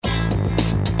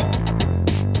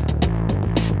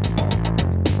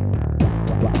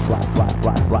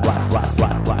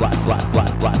Blast the right.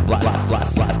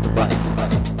 Blast the right.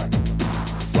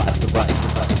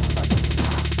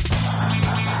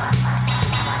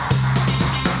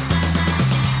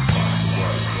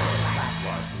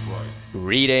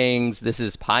 Greetings, this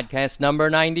is podcast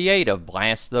number 98 of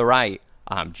Blast the Right.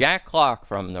 I'm Jack Clark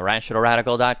from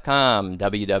TheRationalRadical.com,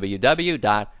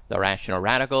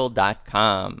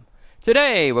 www.TheRationalRadical.com.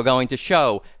 Today we're going to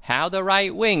show how the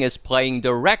right wing is playing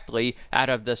directly out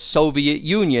of the Soviet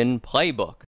Union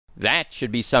playbook. That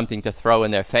should be something to throw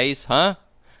in their face, huh?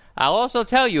 I'll also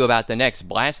tell you about the next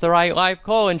Blast the Right live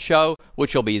call-in show,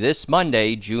 which will be this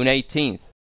Monday, June 18th.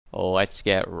 Let's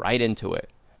get right into it.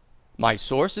 My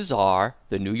sources are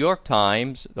the New York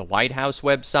Times, the White House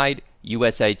website,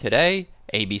 USA Today,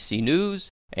 ABC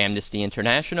News, Amnesty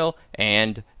International,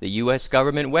 and the U.S.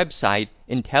 government website,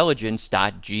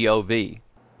 intelligence.gov.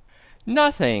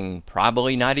 Nothing,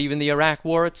 probably not even the Iraq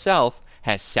War itself,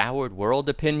 has soured world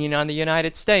opinion on the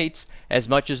United States as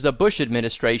much as the Bush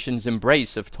administration's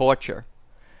embrace of torture.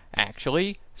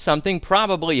 Actually, something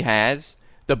probably has: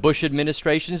 the Bush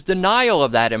administration's denial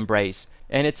of that embrace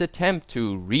and its attempt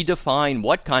to redefine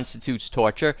what constitutes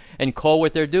torture and call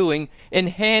what they're doing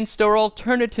enhanced or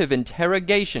alternative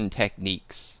interrogation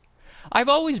techniques. I've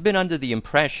always been under the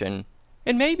impression,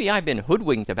 and maybe I've been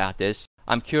hoodwinked about this,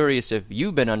 I'm curious if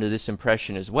you've been under this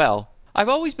impression as well, I've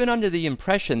always been under the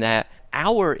impression that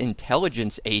our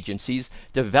intelligence agencies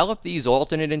develop these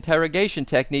alternate interrogation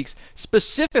techniques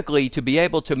specifically to be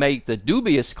able to make the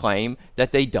dubious claim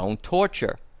that they don't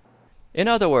torture. In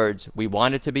other words, we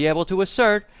wanted to be able to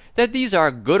assert that these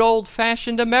are good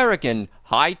old-fashioned American,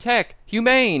 high-tech,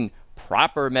 humane,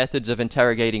 proper methods of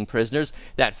interrogating prisoners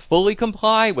that fully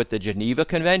comply with the Geneva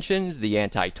Conventions, the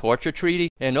Anti-Torture Treaty,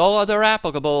 and all other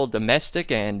applicable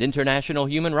domestic and international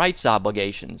human rights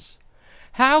obligations.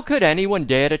 How could anyone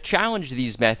dare to challenge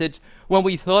these methods when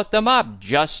we thought them up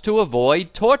just to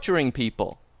avoid torturing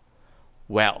people?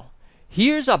 Well,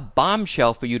 here's a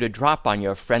bombshell for you to drop on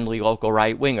your friendly local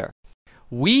right-winger.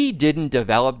 We didn't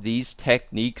develop these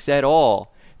techniques at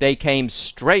all. They came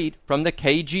straight from the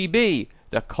KGB,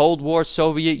 the Cold War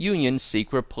Soviet Union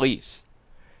secret police.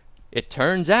 It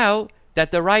turns out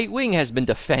that the right wing has been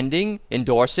defending,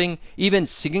 endorsing, even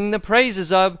singing the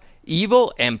praises of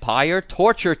evil empire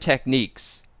torture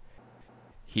techniques.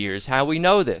 Here's how we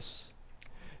know this.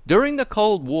 During the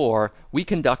Cold War, we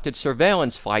conducted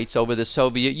surveillance flights over the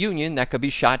Soviet Union that could be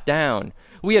shot down.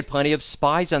 We had plenty of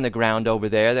spies on the ground over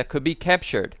there that could be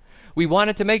captured. We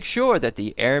wanted to make sure that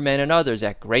the airmen and others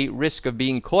at great risk of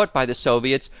being caught by the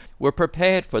Soviets were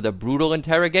prepared for the brutal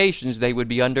interrogations they would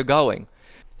be undergoing.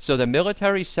 So the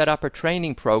military set up a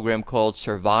training program called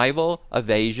Survival,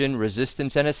 Evasion,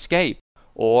 Resistance, and Escape,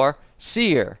 or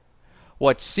SERE.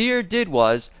 What SERE did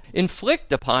was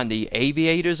inflict upon the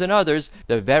aviators and others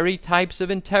the very types of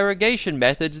interrogation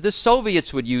methods the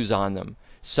Soviets would use on them,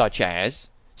 such as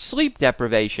sleep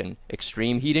deprivation,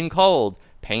 extreme heat and cold,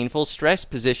 painful stress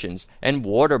positions, and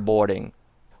waterboarding.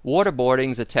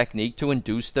 Waterboarding is a technique to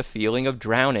induce the feeling of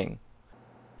drowning.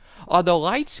 Are the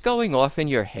lights going off in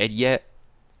your head yet?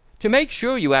 To make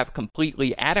sure you have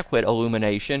completely adequate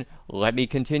illumination, let me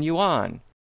continue on.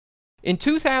 In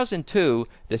 2002,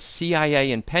 the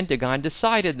CIA and Pentagon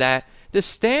decided that the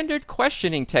standard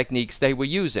questioning techniques they were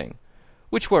using,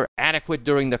 which were adequate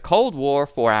during the Cold War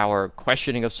for our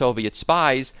questioning of Soviet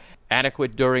spies,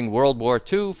 adequate during World War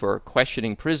II for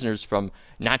questioning prisoners from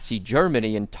Nazi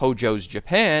Germany and Tojo's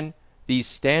Japan, these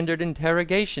standard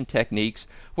interrogation techniques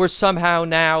were somehow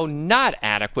now not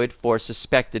adequate for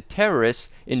suspected terrorists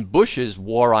in Bush's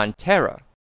War on Terror.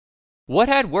 What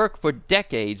had worked for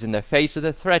decades in the face of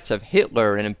the threats of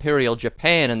Hitler and Imperial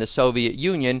Japan and the Soviet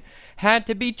Union had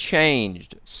to be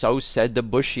changed, so said the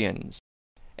Bushians.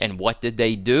 And what did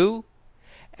they do?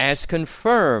 As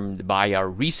confirmed by a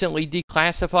recently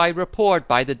declassified report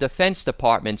by the Defense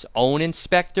Department's own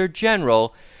Inspector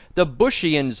General, the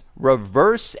Bushians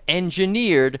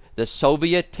reverse-engineered the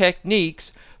Soviet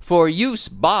techniques for use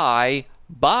by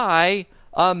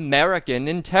American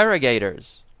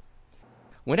interrogators.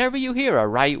 Whenever you hear a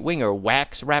right-winger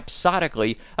wax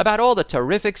rhapsodically about all the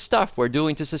terrific stuff we're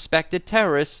doing to suspected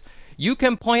terrorists, you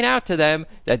can point out to them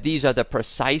that these are the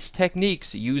precise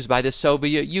techniques used by the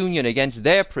Soviet Union against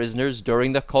their prisoners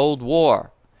during the Cold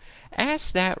War.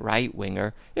 Ask that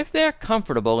right-winger if they're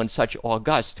comfortable in such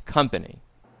august company.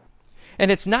 And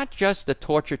it's not just the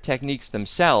torture techniques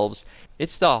themselves,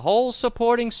 it's the whole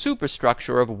supporting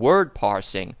superstructure of word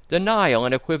parsing, denial,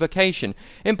 and equivocation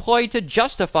employed to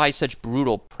justify such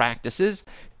brutal practices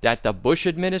that the Bush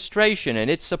administration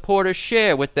and its supporters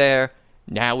share with their,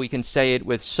 now we can say it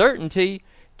with certainty,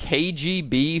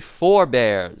 KGB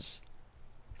forebears.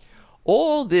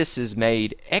 All this is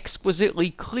made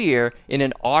exquisitely clear in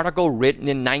an article written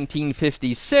in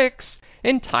 1956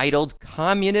 entitled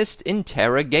Communist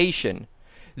Interrogation.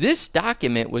 This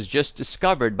document was just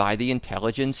discovered by the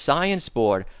Intelligence Science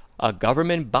Board, a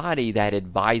government body that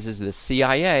advises the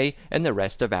CIA and the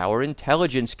rest of our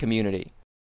intelligence community.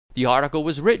 The article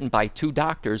was written by two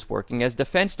doctors working as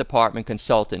Defense Department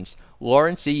consultants,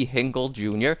 Lawrence E. Hinkle,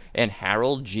 Jr. and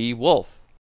Harold G. Wolff.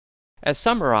 As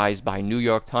summarized by New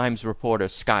York Times reporter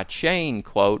Scott Shane,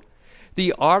 quote,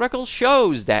 "The article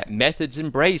shows that methods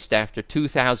embraced after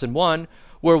 2001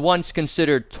 were once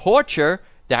considered torture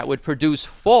that would produce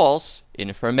false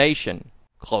information."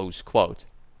 Close quote.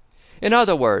 In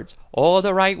other words, all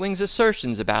the right wing's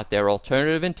assertions about their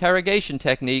alternative interrogation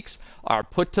techniques are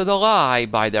put to the lie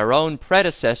by their own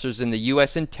predecessors in the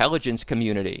U.S. intelligence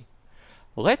community.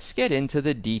 Let's get into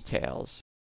the details.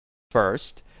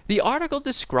 First, the article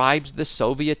describes the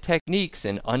Soviet techniques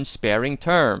in unsparing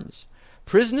terms.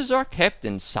 Prisoners are kept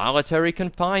in solitary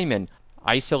confinement,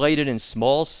 isolated in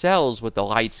small cells with the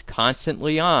lights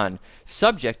constantly on,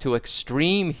 subject to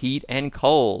extreme heat and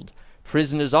cold.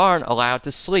 Prisoners aren't allowed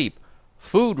to sleep.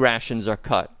 Food rations are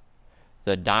cut.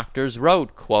 The doctors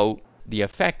wrote, quote, "The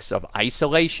effects of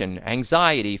isolation,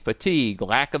 anxiety, fatigue,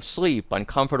 lack of sleep,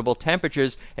 uncomfortable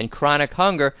temperatures, and chronic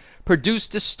hunger produce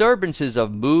disturbances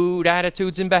of mood,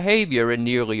 attitudes, and behavior in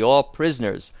nearly all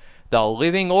prisoners. The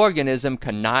living organism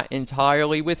cannot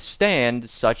entirely withstand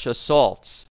such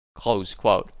assaults." Close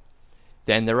quote.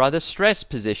 Then there are the stress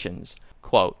positions.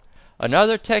 Quote,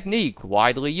 "Another technique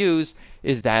widely used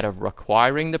is that of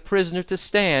requiring the prisoner to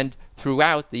stand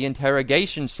throughout the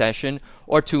interrogation session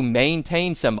or to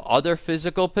maintain some other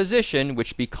physical position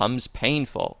which becomes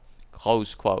painful."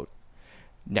 Close quote.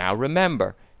 Now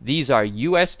remember, these are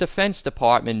U.S. Defense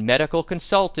Department medical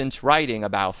consultants writing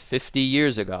about 50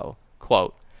 years ago.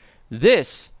 Quote,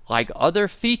 "This, like other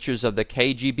features of the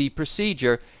KGB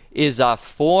procedure, is a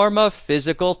form of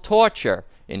physical torture,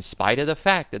 in spite of the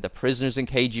fact that the prisoners and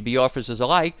KGB officers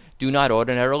alike do not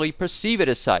ordinarily perceive it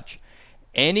as such.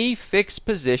 Any fixed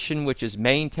position which is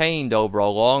maintained over a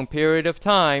long period of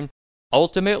time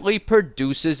ultimately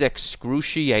produces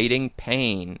excruciating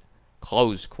pain."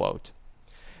 Close quote.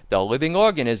 The living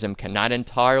organism cannot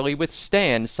entirely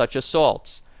withstand such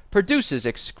assaults, produces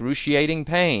excruciating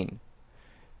pain.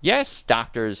 Yes,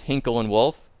 Doctors Hinkle and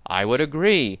Wolff, I would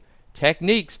agree.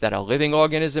 Techniques that a living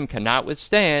organism cannot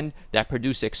withstand, that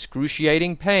produce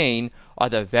excruciating pain, are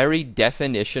the very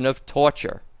definition of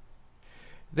torture.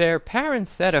 Their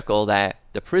parenthetical that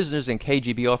the prisoners and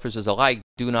KGB officers alike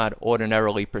do not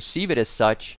ordinarily perceive it as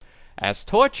such, as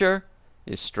torture,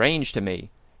 is strange to me.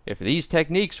 If these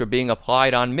techniques were being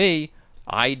applied on me,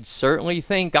 I'd certainly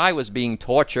think I was being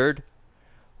tortured.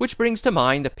 Which brings to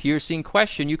mind the piercing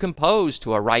question you can pose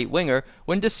to a right-winger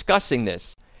when discussing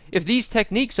this. If these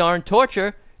techniques aren't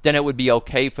torture, then it would be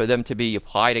okay for them to be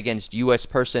applied against U.S.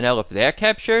 personnel if they're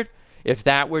captured? If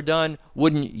that were done,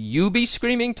 wouldn't you be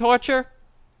screaming torture?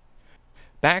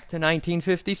 Back to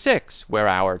 1956, where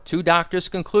our two doctors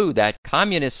conclude that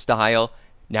communist-style,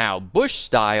 now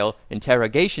Bush-style,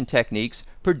 interrogation techniques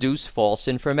produce false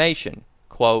information.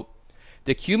 Quote,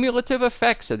 "The cumulative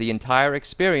effects of the entire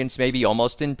experience may be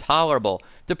almost intolerable.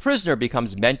 The prisoner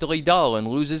becomes mentally dull and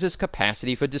loses his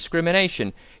capacity for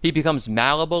discrimination. He becomes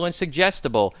malleable and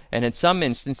suggestible, and in some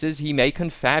instances he may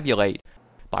confabulate.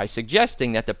 By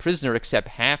suggesting that the prisoner accept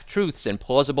half-truths and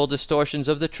plausible distortions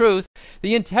of the truth,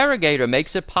 the interrogator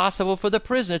makes it possible for the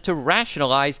prisoner to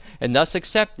rationalize and thus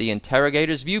accept the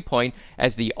interrogator's viewpoint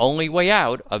as the only way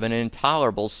out of an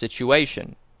intolerable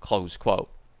situation." Close quote.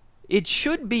 It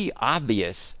should be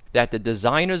obvious that the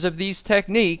designers of these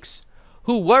techniques,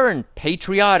 who weren't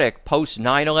patriotic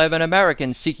post-9/11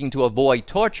 Americans seeking to avoid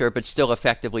torture but still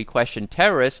effectively question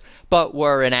terrorists, but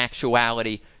were in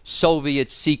actuality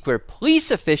Soviet secret police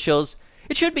officials,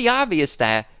 it should be obvious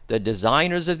that the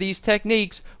designers of these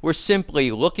techniques were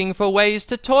simply looking for ways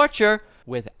to torture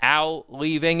without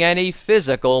leaving any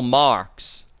physical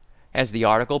marks. As the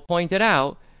article pointed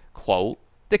out, quote,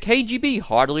 "The KGB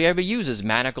hardly ever uses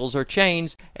manacles or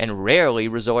chains and rarely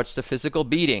resorts to physical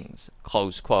beatings."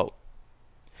 Close quote.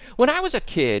 When I was a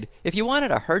kid, if you wanted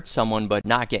to hurt someone but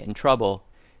not get in trouble,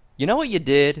 you know what you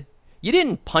did? You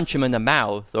didn't punch him in the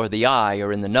mouth or the eye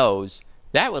or in the nose.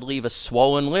 That would leave a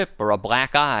swollen lip or a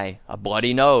black eye, a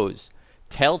bloody nose,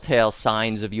 telltale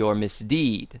signs of your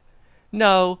misdeed.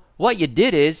 No, what you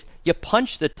did is you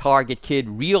punched the target kid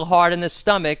real hard in the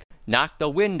stomach, knocked the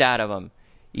wind out of him.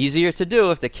 Easier to do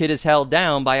if the kid is held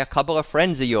down by a couple of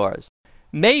friends of yours.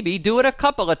 Maybe do it a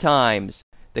couple of times.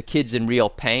 The kid's in real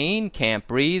pain, can't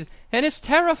breathe, and is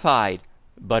terrified,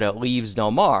 but it leaves no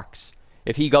marks.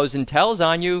 If he goes and tells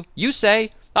on you, you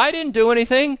say, "I didn't do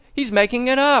anything, he's making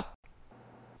it up."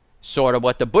 Sort of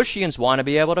what the Bushians want to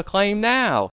be able to claim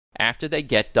now, after they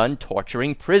get done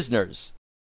torturing prisoners.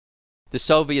 The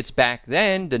Soviets back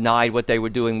then denied what they were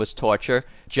doing was torture,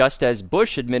 just as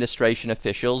Bush administration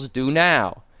officials do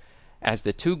now. As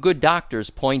the two good doctors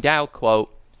point out,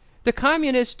 quote, "The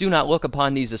communists do not look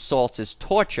upon these assaults as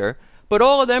torture, but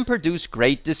all of them produce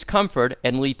great discomfort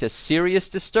and lead to serious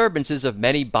disturbances of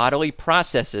many bodily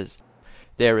processes.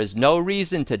 There is no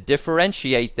reason to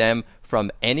differentiate them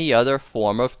from any other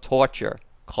form of torture."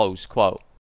 Close quote.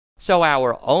 So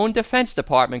our own Defense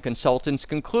Department consultants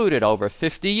concluded over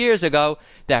 50 years ago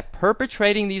that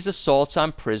perpetrating these assaults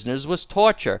on prisoners was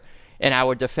torture, and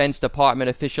our Defense Department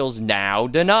officials now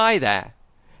deny that.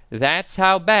 That's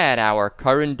how bad our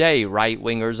current-day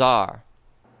right-wingers are.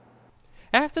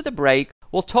 After the break,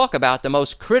 we'll talk about the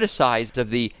most criticized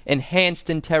of the enhanced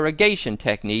interrogation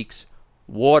techniques,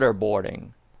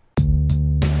 waterboarding.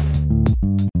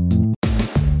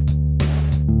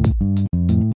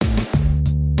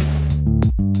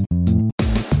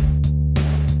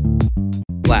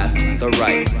 Blast the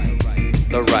right.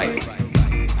 The right.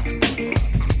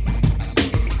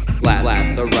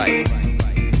 Blast the right.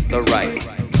 The right.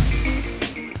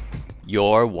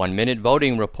 Your 1-minute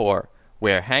voting report.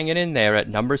 We're hanging in there at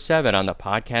number 7 on the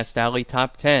Podcast Alley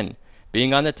Top 10.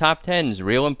 Being on the top 10 is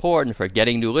real important for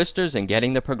getting new listeners and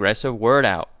getting the progressive word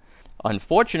out.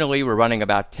 Unfortunately, we're running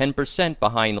about 10%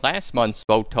 behind last month's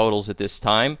vote totals at this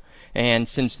time, and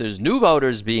since there's new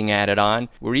voters being added on,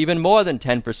 we're even more than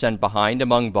 10% behind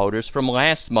among voters from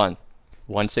last month.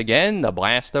 Once again, the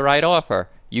Blast the Right offer.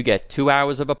 You get 2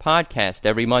 hours of a podcast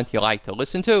every month you like to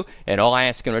listen to, and all I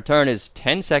ask in return is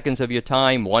 10 seconds of your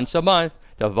time once a month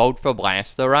to vote for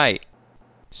Blast the Right.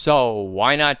 So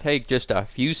why not take just a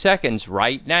few seconds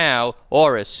right now,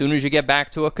 or as soon as you get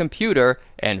back to a computer,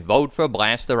 and vote for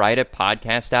Blast the Right at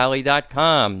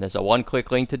podcastalley.com. There's a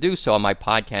one-click link to do so on my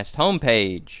podcast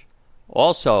homepage.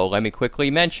 Also, let me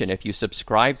quickly mention, if you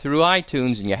subscribe through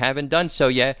iTunes and you haven't done so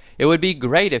yet, it would be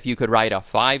great if you could write a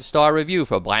 5-star review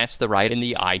for Blast the Right in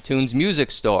the iTunes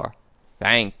Music Store.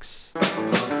 Thanks.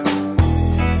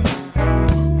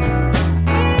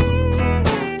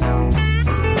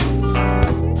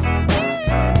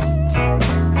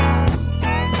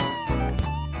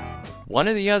 One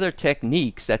of the other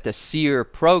techniques that the SEER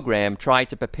program tried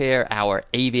to prepare our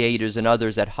aviators and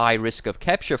others at high risk of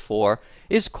capture for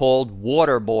is called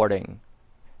waterboarding.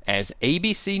 As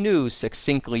ABC News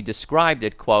succinctly described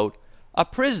it, quote, "A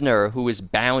prisoner who is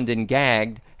bound and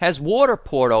gagged has water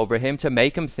poured over him to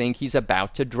make him think he's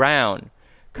about to drown.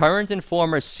 Current and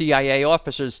former CIA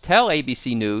officers tell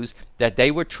ABC News that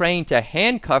they were trained to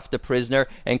handcuff the prisoner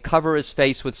and cover his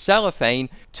face with cellophane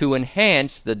to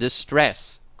enhance the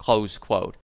distress." Close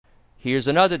quote. Here's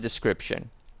another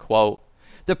description. Quote,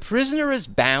 "The prisoner is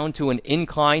bound to an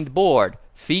inclined board,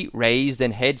 feet raised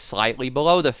and head slightly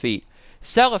below the feet.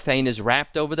 Cellophane is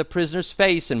wrapped over the prisoner's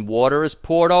face and water is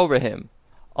poured over him.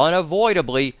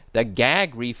 Unavoidably, the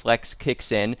gag reflex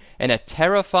kicks in and a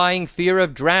terrifying fear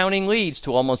of drowning leads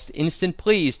to almost instant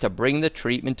pleas to bring the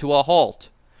treatment to a halt."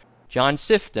 John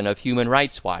Sifton of Human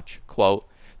Rights Watch, quote,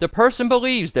 "The person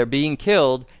believes they're being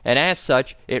killed, and as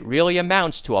such, it really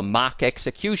amounts to a mock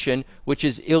execution, which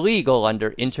is illegal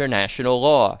under international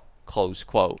law." Close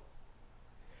quote.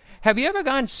 Have you ever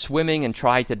gone swimming and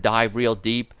tried to dive real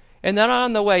deep, and then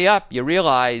on the way up you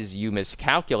realize you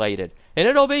miscalculated, and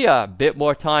it'll be a bit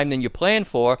more time than you planned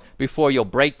for before you'll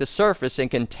break the surface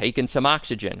and can take in some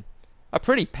oxygen? A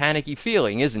pretty panicky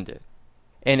feeling, isn't it?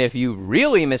 And if you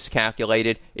really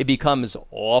miscalculated, it becomes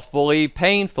awfully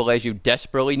painful as you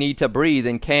desperately need to breathe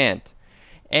and can't.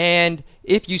 And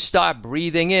if you start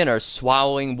breathing in or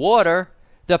swallowing water,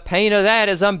 the pain of that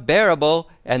is unbearable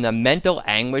and the mental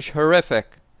anguish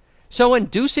horrific. So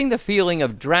inducing the feeling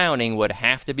of drowning would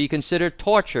have to be considered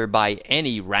torture by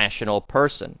any rational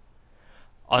person.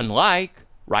 Unlike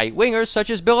right-wingers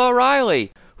such as Bill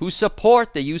O'Reilly, who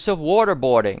support the use of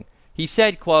waterboarding. He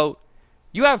said, quote,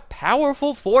 "You have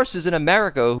powerful forces in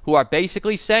America who are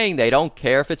basically saying they don't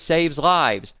care if it saves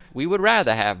lives. We would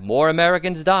rather have more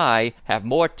Americans die, have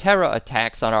more terror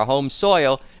attacks on our home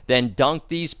soil, than dunk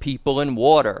these people in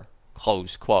water."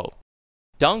 Close quote.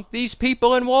 Dunk these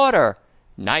people in water.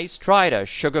 Nice try to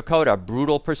sugarcoat a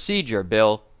brutal procedure,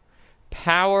 Bill.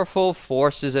 Powerful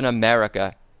forces in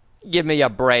America. Give me a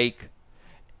break.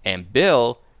 And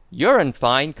Bill, you're in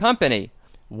fine company.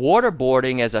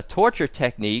 Waterboarding as a torture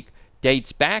technique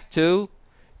dates back to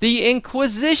the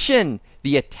Inquisition,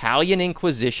 the Italian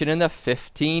Inquisition in the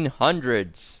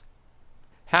 1500s.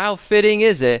 How fitting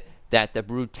is it that the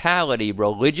brutality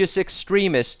religious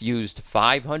extremists used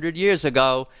 500 years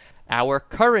ago, our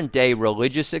current-day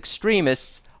religious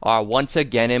extremists are once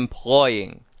again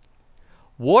employing.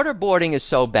 Waterboarding is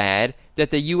so bad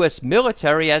that the U.S.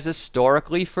 military has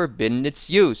historically forbidden its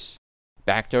use.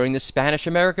 Back during the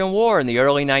Spanish-American War in the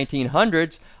early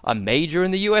 1900s, a major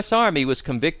in the U.S. Army was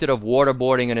convicted of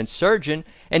waterboarding an insurgent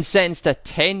and sentenced to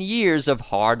 10 years of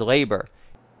hard labor.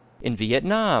 In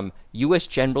Vietnam, U.S.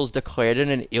 generals declared it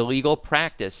an illegal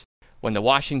practice. When the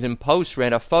Washington Post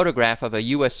ran a photograph of a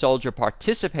U.S. soldier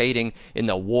participating in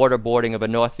the waterboarding of a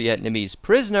North Vietnamese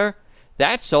prisoner,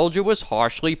 that soldier was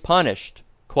harshly punished.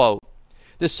 Quote,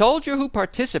 "The soldier who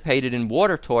participated in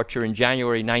water torture in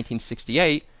January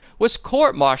 1968 was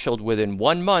court-martialed within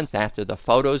 1 month after the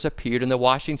photos appeared in the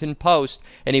Washington Post,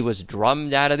 and he was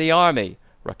drummed out of the Army,"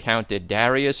 recounted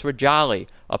Darius Rajali,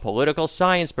 a political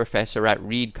science professor at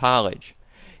Reed College.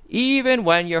 "Even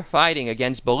when you're fighting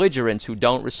against belligerents who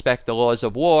don't respect the laws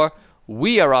of war,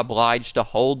 we are obliged to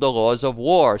hold the laws of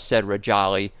war," said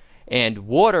Rajali, "and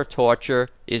water torture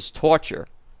is torture."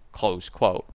 Close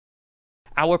quote.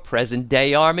 Our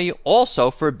present-day Army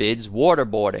also forbids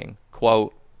waterboarding.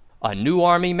 Quote, "A new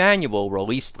Army manual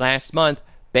released last month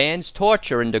bans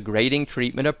torture and degrading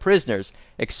treatment of prisoners,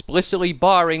 explicitly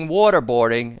barring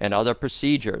waterboarding and other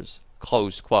procedures."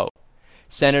 Close quote.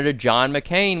 Senator John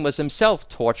McCain was himself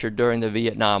tortured during the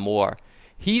Vietnam War.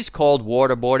 He's called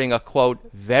waterboarding a, quote,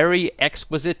 "very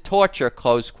exquisite torture,"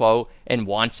 close quote, and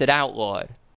wants it outlawed.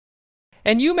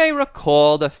 And you may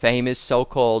recall the famous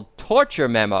so-called torture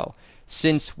memo,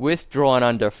 since withdrawn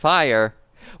under fire,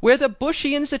 where the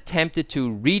Bushians attempted to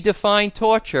redefine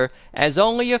torture as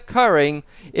only occurring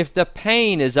if the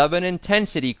pain is of an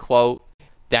intensity, quote,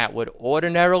 "that would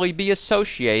ordinarily be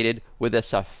associated with a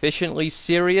sufficiently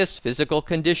serious physical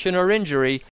condition or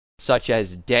injury, such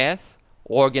as death,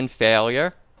 organ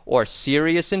failure, or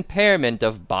serious impairment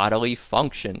of bodily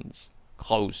functions."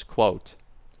 Close quote.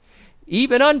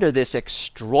 Even under this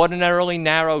extraordinarily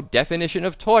narrow definition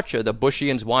of torture the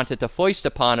Bushians wanted to foist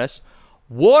upon us,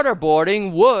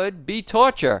 waterboarding would be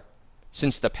torture,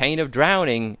 since the pain of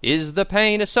drowning is the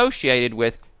pain associated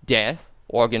with death,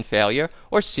 organ failure,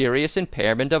 or serious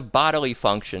impairment of bodily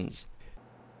functions.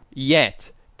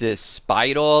 Yet,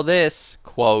 despite all this,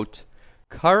 quote,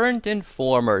 "current and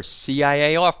former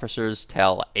CIA officers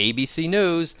tell ABC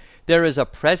News there is a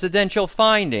presidential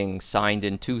finding signed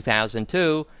in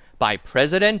 2002 by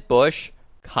President Bush,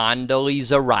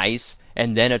 Condoleezza Rice,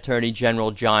 and then Attorney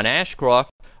General John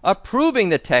Ashcroft, approving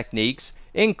the techniques,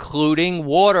 including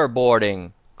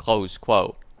waterboarding." Close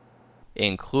quote.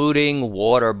 Including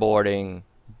waterboarding.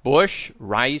 Bush,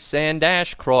 Rice, and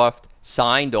Ashcroft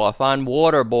signed off on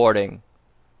waterboarding.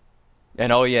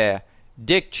 And oh yeah,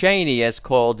 Dick Cheney has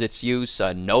called its use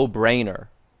a no-brainer.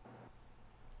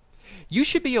 You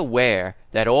should be aware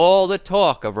that all the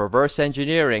talk of reverse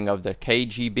engineering of the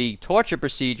KGB torture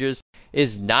procedures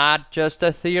is not just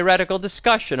a theoretical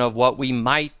discussion of what we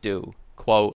might do.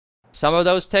 Quote, "Some of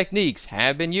those techniques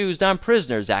have been used on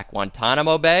prisoners at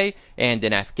Guantanamo Bay and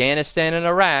in Afghanistan and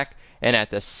Iraq and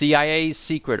at the CIA's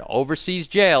secret overseas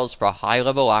jails for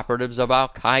high-level operatives of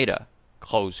Al-Qaeda."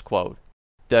 Close quote.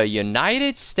 The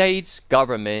United States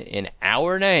government, in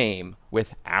our name,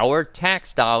 with our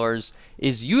tax dollars,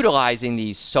 is utilizing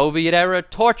these Soviet-era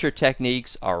torture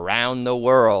techniques around the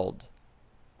world.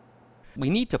 We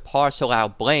need to parcel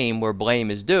out blame where blame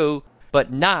is due,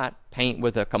 but not paint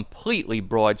with a completely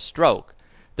broad stroke.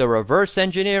 The reverse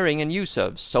engineering and use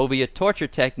of Soviet torture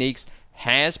techniques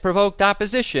has provoked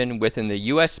opposition within the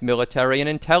U.S. military and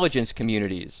intelligence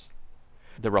communities.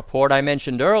 The report I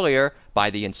mentioned earlier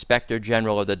by the Inspector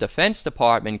General of the Defense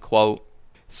Department, quote,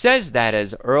 says that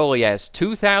as early as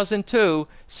 2002,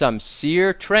 some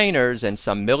SERE trainers and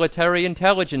some military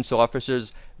intelligence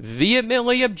officers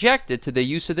vehemently objected to the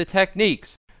use of the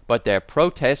techniques, but their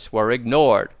protests were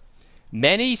ignored.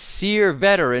 Many SERE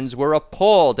veterans were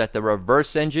appalled at the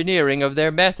reverse engineering of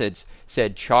their methods,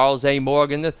 said Charles A.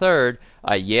 Morgan III,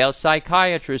 a Yale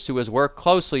psychiatrist who has worked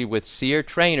closely with SERE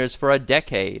trainers for a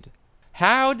decade.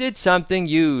 How did something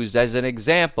used as an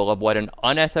example of what an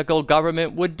unethical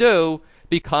government would do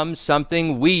become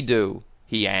something we do?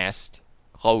 He asked.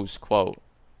 Close quote.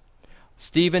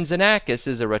 Stephen Xenakis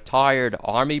is a retired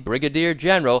Army Brigadier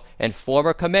General and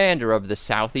former commander of the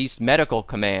Southeast Medical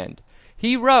Command.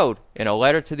 He wrote, in a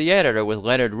letter to the editor with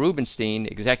Leonard Rubenstein,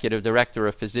 Executive Director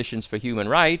of Physicians for Human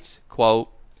Rights, quote,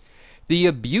 "The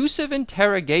abusive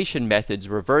interrogation methods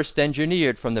reversed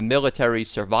engineered from the military's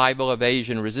survival,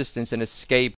 evasion, resistance, and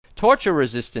escape torture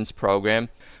resistance program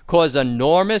cause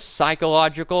enormous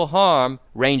psychological harm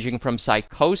ranging from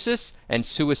psychosis and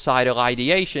suicidal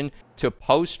ideation to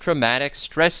post-traumatic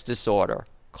stress disorder,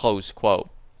 close quote.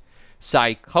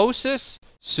 Psychosis,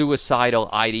 suicidal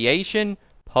ideation,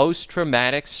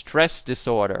 post-traumatic stress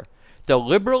disorder,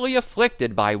 deliberately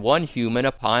afflicted by one human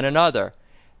upon another.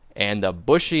 And the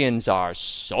Bushians are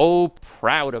so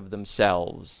proud of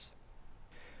themselves.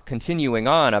 Continuing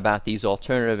on about these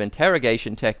alternative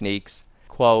interrogation techniques,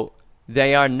 quote,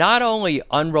 they are not only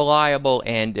unreliable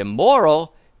and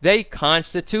immoral, they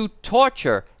constitute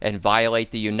torture and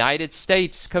violate the United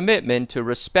States' commitment to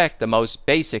respect the most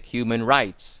basic human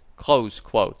rights, close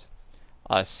quote.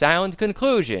 A sound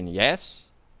conclusion, yes?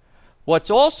 What's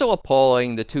also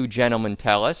appalling, the two gentlemen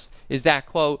tell us, is that,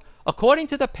 quote, according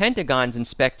to the Pentagon's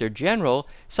Inspector General,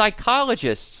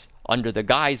 psychologists, under the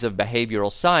guise of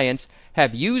behavioral science,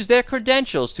 have used their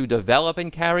credentials to develop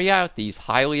and carry out these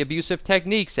highly abusive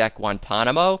techniques at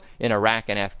Guantanamo, in Iraq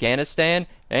and Afghanistan,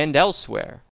 and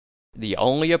elsewhere. The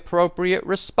only appropriate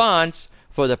response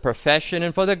for the profession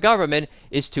and for the government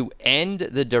is to end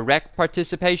the direct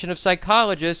participation of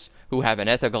psychologists, who have an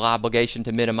ethical obligation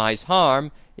to minimize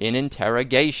harm, in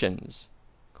interrogations.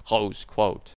 Close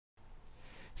quote.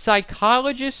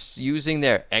 Psychologists using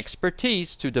their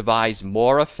expertise to devise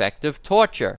more effective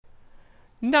torture.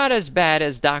 Not as bad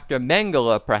as Dr.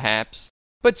 Mengele, perhaps,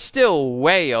 but still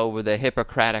way over the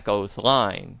Hippocratic Oath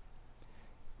line.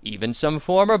 Even some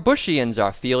former Bushians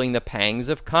are feeling the pangs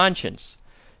of conscience.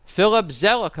 Philip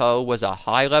Zelikow was a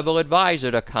high-level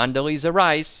advisor to Condoleezza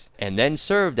Rice and then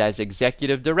served as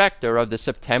executive director of the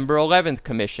September 11th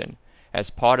Commission.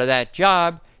 As part of that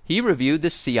job, he reviewed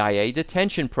the CIA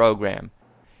detention program.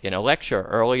 In a lecture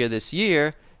earlier this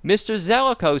year, Mr.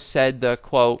 Zelikow said the,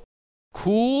 quote,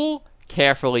 cool,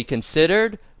 carefully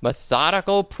considered,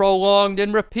 methodical, prolonged,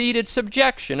 and repeated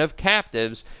subjection of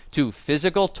captives to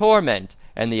physical torment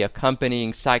and the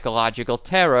accompanying psychological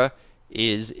terror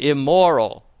is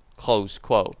immoral, close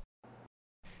quote.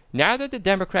 Now that the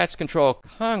Democrats control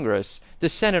Congress, the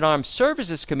Senate Armed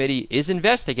Services Committee is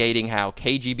investigating how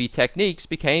KGB techniques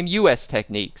became U.S.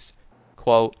 techniques.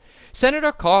 Quote,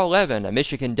 Senator Carl Levin, a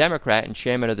Michigan Democrat and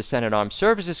chairman of the Senate Armed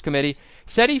Services Committee,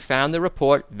 said he found the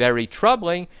report very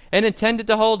troubling and intended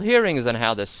to hold hearings on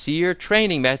how the SEER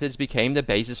training methods became the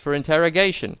basis for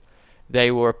interrogation.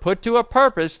 They were put to a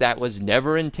purpose that was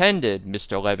never intended,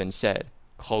 Mr. Levin said.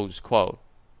 Close quote.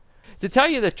 To tell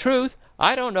you the truth,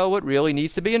 I don't know what really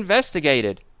needs to be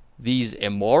investigated. These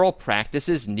immoral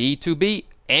practices need to be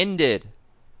ended.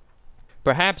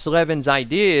 Perhaps Levin's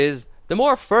idea is, the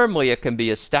more firmly it can be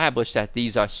established that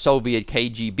these are Soviet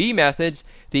KGB methods,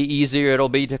 the easier it'll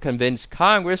be to convince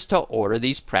Congress to order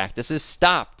these practices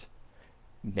stopped.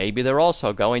 Maybe they're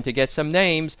also going to get some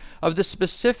names of the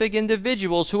specific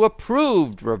individuals who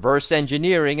approved reverse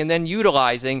engineering and then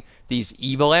utilizing these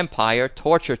evil empire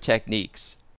torture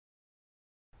techniques.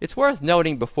 It's worth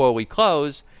noting before we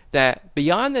close that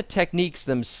beyond the techniques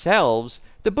themselves,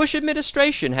 the Bush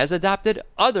administration has adopted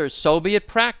other Soviet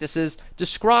practices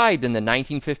described in the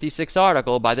 1956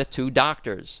 article by the two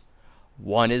doctors.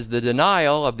 One is the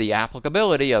denial of the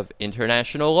applicability of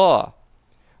international law.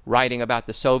 Writing about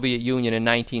the Soviet Union in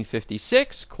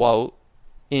 1956, quote,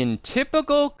 in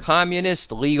typical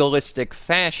communist legalistic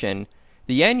fashion,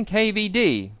 the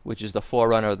NKVD, which is the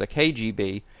forerunner of the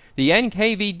KGB, the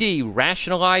NKVD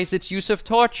rationalized its use of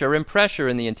torture and pressure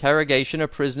in the interrogation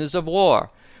of prisoners of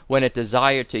war. When it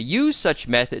desired to use such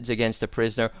methods against a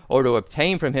prisoner or to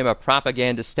obtain from him a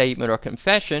propaganda statement or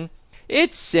confession,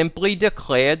 it simply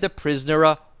declared the prisoner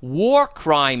a war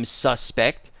crime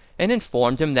suspect and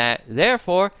informed him that,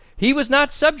 therefore, he was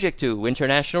not subject to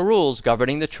international rules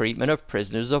governing the treatment of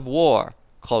prisoners of war.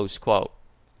 Close quote.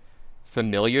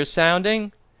 Familiar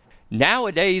sounding?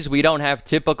 Nowadays, we don't have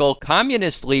typical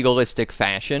communist legalistic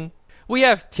fashion. We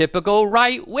have typical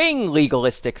right-wing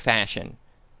legalistic fashion.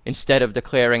 Instead of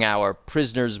declaring our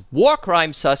prisoners war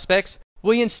crime suspects,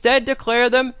 we instead declare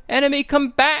them enemy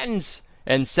combatants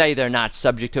and say they're not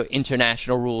subject to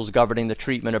international rules governing the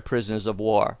treatment of prisoners of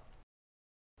war.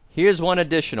 Here's one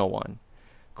additional one.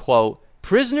 Quote,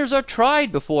 prisoners are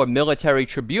tried before military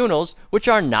tribunals which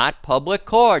are not public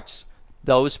courts.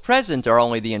 Those present are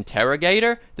only the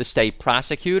interrogator, the state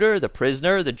prosecutor, the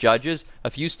prisoner, the judges,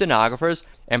 a few stenographers,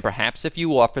 and perhaps a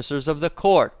few officers of the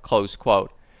court. Close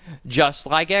quote. Just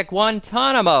like at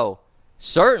Guantanamo.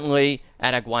 Certainly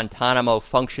at a Guantanamo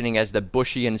functioning as the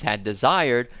Bushians had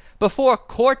desired before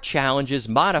court challenges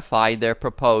modified their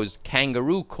proposed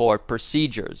kangaroo court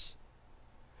procedures.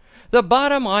 The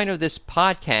bottom line of this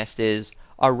podcast is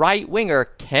a right-winger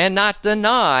cannot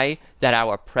deny that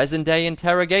our present-day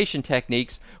interrogation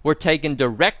techniques were taken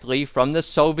directly from the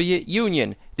Soviet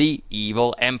Union, the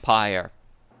evil empire.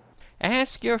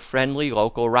 ask your friendly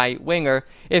local right-winger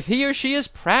if he or she is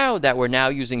proud that we're now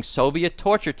using Soviet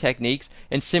torture techniques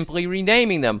and simply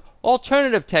renaming them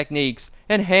alternative techniques,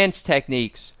 enhanced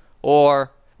techniques,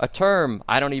 or a term,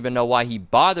 I don't even know why he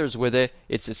bothers with it,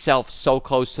 it's itself so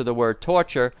close to the word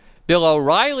torture, Bill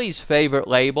O'Reilly's favorite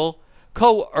label,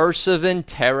 coercive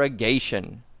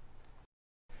interrogation.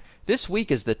 This week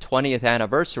is the 20th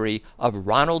anniversary of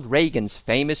Ronald Reagan's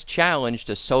famous challenge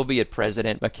to Soviet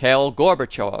President Mikhail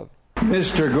Gorbachev.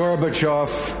 Mr.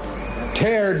 Gorbachev,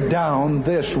 tear down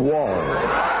this wall.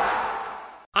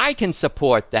 I can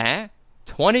support that.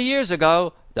 20 years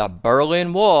ago, the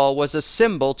Berlin Wall was a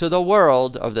symbol to the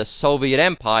world of the Soviet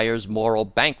Empire's moral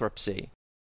bankruptcy.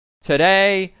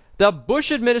 Today, the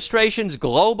Bush administration's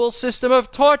global system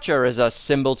of torture is a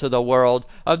symbol to the world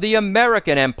of the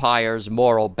American Empire's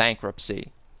moral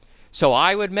bankruptcy. So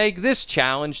I would make this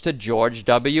challenge to George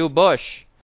W. Bush.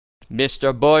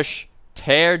 Mr. Bush,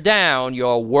 tear down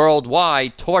your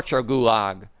worldwide torture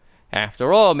gulag.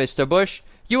 After all, Mr. Bush,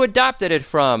 you adopted it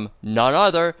from none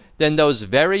other than those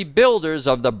very builders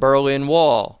of the Berlin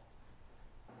Wall.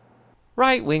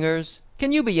 Right-wingers,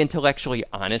 can you be intellectually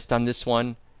honest on this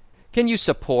one? Can you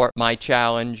support my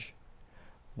challenge?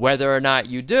 Whether or not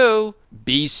you do,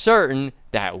 be certain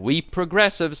that we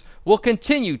progressives will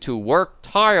continue to work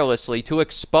tirelessly to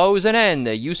expose and end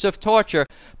the use of torture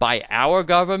by our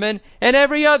government and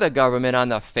every other government on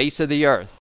the face of the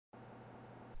earth.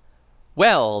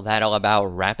 Well, that'll about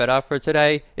wrap it up for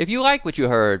today. If you like what you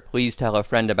heard, please tell a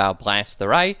friend about Blast the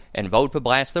Right and vote for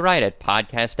Blast the Right at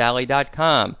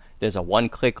podcastalley.com. There's a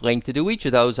one-click link to do each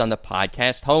of those on the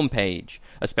podcast homepage.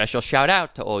 A special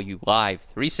shout-out to all you Live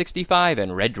 365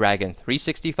 and Red Dragon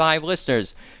 365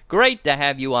 listeners. Great to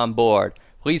have you on board.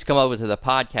 Please come over to the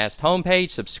podcast homepage,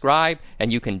 subscribe,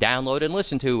 and you can download and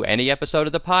listen to any episode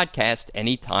of the podcast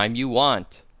anytime you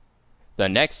want. The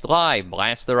next live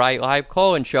Blast the Right live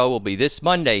call-in show will be this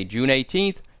Monday, June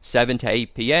 18th, 7 to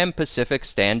 8 p.m. Pacific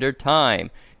Standard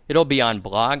Time. It'll be on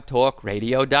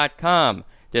blogtalkradio.com.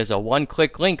 There's a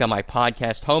one-click link on my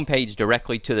podcast homepage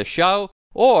directly to the show,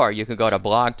 or you can go to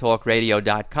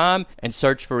blogtalkradio.com and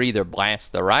search for either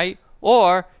Blast the Right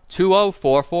or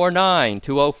 20449.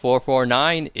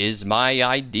 20449 is my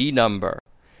ID number.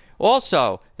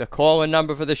 Also, the call-in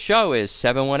number for the show is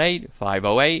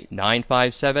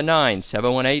 718-508-9579,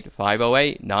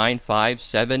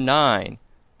 718-508-9579.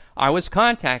 I was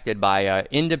contacted by an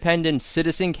independent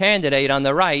citizen candidate on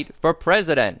the right for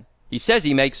president. He says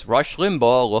he makes Rush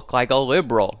Limbaugh look like a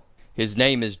liberal. His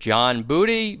name is John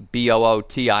Booty,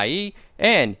 B-O-O-T-I-E,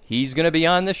 and he's going to be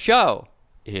on the show.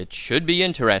 It should be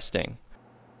interesting.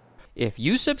 If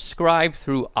you subscribe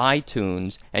through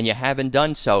iTunes and you haven't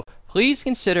done so, please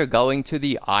consider going to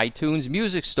the iTunes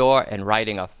Music Store and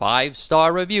writing a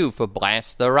 5-star review for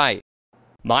Blast the Right.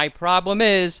 My problem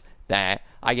is that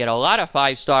I get a lot of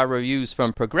 5-star reviews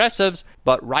from progressives,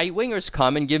 but right-wingers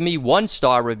come and give me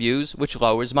 1-star reviews, which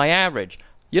lowers my average.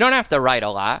 You don't have to write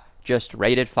a lot. Just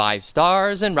rate it 5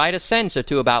 stars and write a sentence or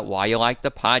two about why you like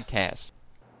the podcast.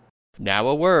 Now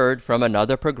a word from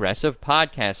another progressive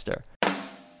podcaster.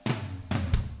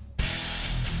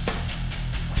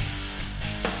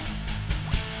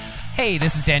 Hey,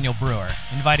 this is Daniel Brewer,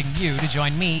 inviting you to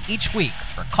join me each week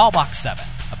for Callbox 7,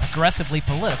 a progressively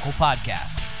political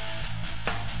podcast.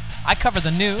 I cover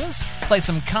the news, play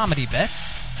some comedy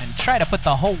bits, and try to put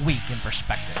the whole week in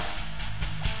perspective.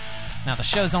 Now, the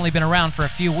show's only been around for a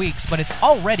few weeks, but it's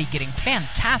already getting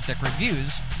fantastic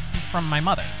reviews from my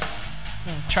mother.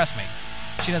 Trust me,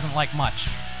 she doesn't like much.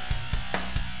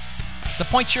 So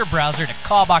point your browser to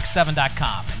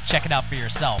callbox7.com and check it out for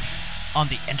yourself on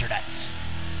the internet.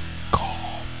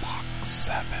 Callbox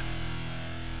 7.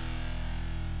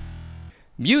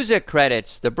 Music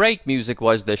credits. The break music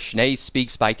was The Schnee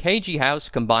Speaks by KG House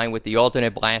combined with the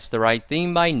alternate Blast the Right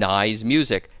theme by Nye's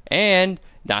Music and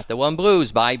Not the One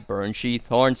Blues by Burnsheath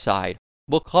Hornside.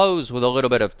 We'll close with a little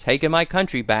bit of Taking My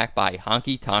Country Back by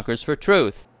Honky Tonkers for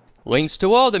Truth. Links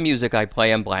to all the music I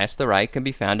play on Blast the Right can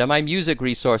be found on my music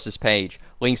resources page.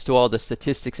 Links to all the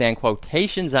statistics and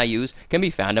quotations I use can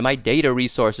be found on my data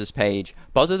resources page.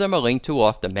 Both of them are linked to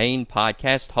off the main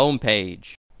podcast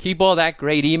homepage. Keep all that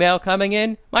great email coming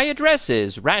in. My address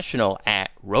is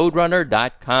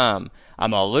rational@roadrunner.com.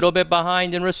 I'm a little bit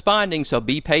behind in responding, so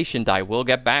be patient. I will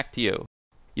get back to you.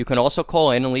 You can also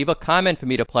call in and leave a comment for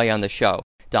me to play on the show.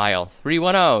 Dial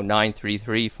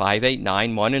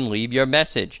 310-933-5891 and leave your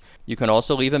message. You can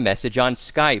also leave a message on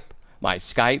Skype. My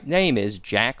Skype name is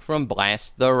Jack from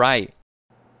Blast the Right.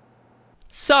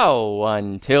 So,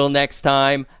 until next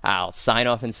time, I'll sign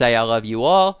off and say I love you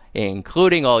all,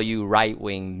 including all you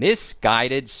right-wing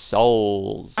misguided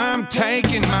souls. I'm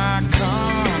taking my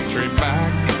country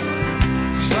back.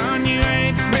 Son, you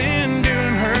ain't been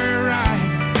doing her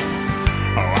right.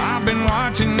 Oh, I've been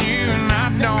watching you and I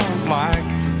don't like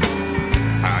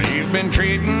how you've been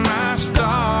treating my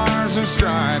stars and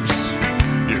stripes.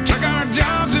 You took our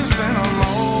jobs and sent them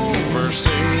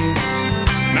overseas.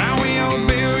 Now we owe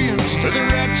billions to the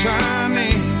red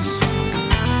Chinese.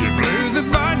 You blew the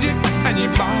budget and you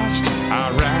botched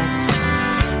Iraq.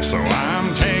 So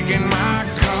I'm taking my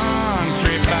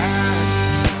country back.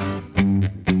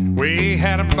 We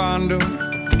had a bundle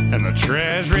in the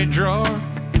treasury drawer,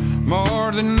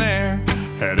 more than there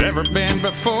had ever been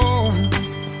before.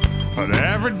 But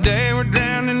every day we're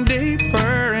drowning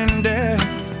deeper in debt.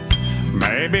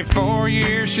 Maybe 4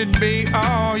 years should be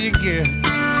all you get.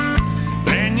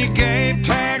 Then you gave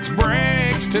tax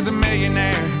breaks to the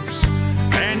millionaires,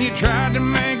 and you tried to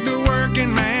make the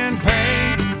working man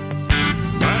pay.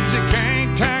 But you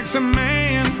can't tax a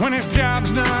man when his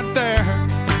job's not there.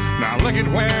 Now look at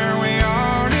where we